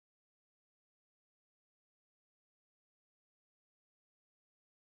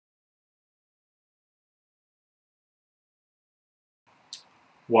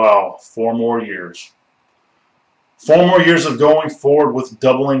Wow, 4 more years. 4 more years of going forward with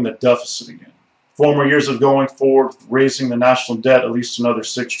doubling the deficit again. 4 more years of going forward with raising the national debt at least another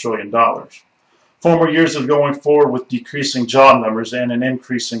 $6 trillion. 4 more years of going forward with decreasing job numbers and an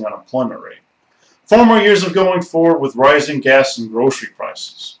increasing unemployment rate. 4 more years of going forward with rising gas and grocery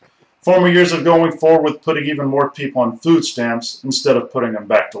prices. 4 more years of going forward with putting even more people on food stamps instead of putting them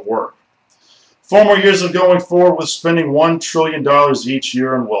back to work. 4 more years of going forward with spending $1 trillion each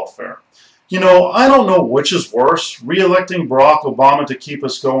year in welfare. You know, I don't know which is worse, re-electing Barack Obama to keep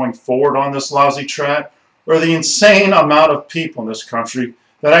us going forward on this lousy track, or the insane amount of people in this country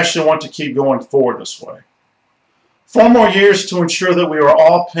that actually want to keep going forward this way. 4 more years to ensure that we are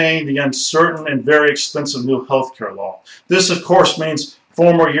all paying the uncertain and very expensive new healthcare law. This, of course, means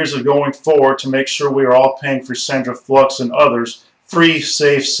 4 more years of going forward to make sure we are all paying for Sandra Flux and others free,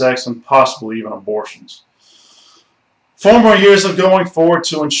 safe sex, and possibly even abortions. 4 more years of going forward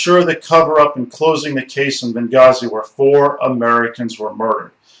to ensure the cover-up and closing the case in Benghazi where 4 Americans were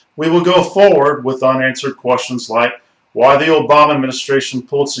murdered. We will go forward with unanswered questions like why the Obama administration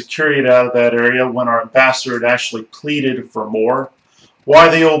pulled security out of that area when our ambassador had actually pleaded for more, why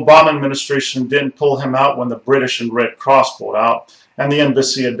the Obama administration didn't pull him out when the British and Red Cross pulled out and the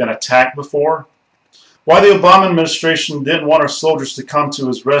embassy had been attacked before, why the Obama administration didn't want our soldiers to come to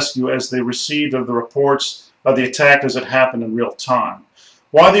his rescue as they received of the reports of the attack as it happened in real time,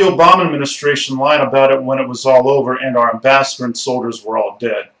 why the Obama administration lied about it when it was all over and our ambassador and soldiers were all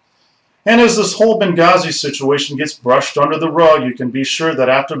dead. And as this whole Benghazi situation gets brushed under the rug, you can be sure that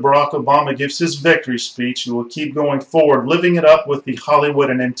after Barack Obama gives his victory speech, he will keep going forward, living it up with the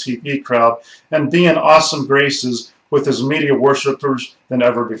Hollywood and MTV crowd and being awesome graces with his media worshippers than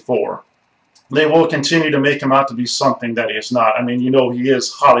ever before. They will continue to make him out to be something that he is not. I mean, you know, he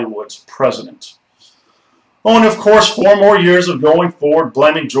is Hollywood's president. Oh, and of course, 4 more years of going forward,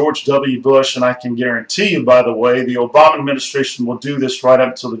 blaming George W. Bush, and I can guarantee you, by the way, the Obama administration will do this right up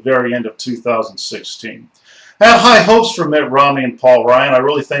until the very end of 2016. I had high hopes for Mitt Romney and Paul Ryan. I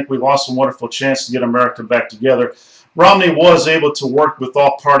really think we lost a wonderful chance to get America back together. Romney was able to work with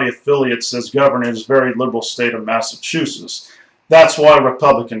all party affiliates as governor in his very liberal state of Massachusetts. That's why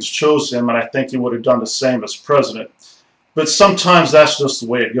Republicans chose him, and I think he would have done the same as president. But sometimes that's just the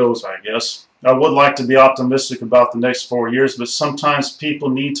way it goes, I guess. I would like to be optimistic about the next 4 years, but sometimes people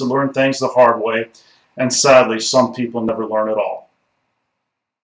need to learn things the hard way, and sadly, some people never learn at all.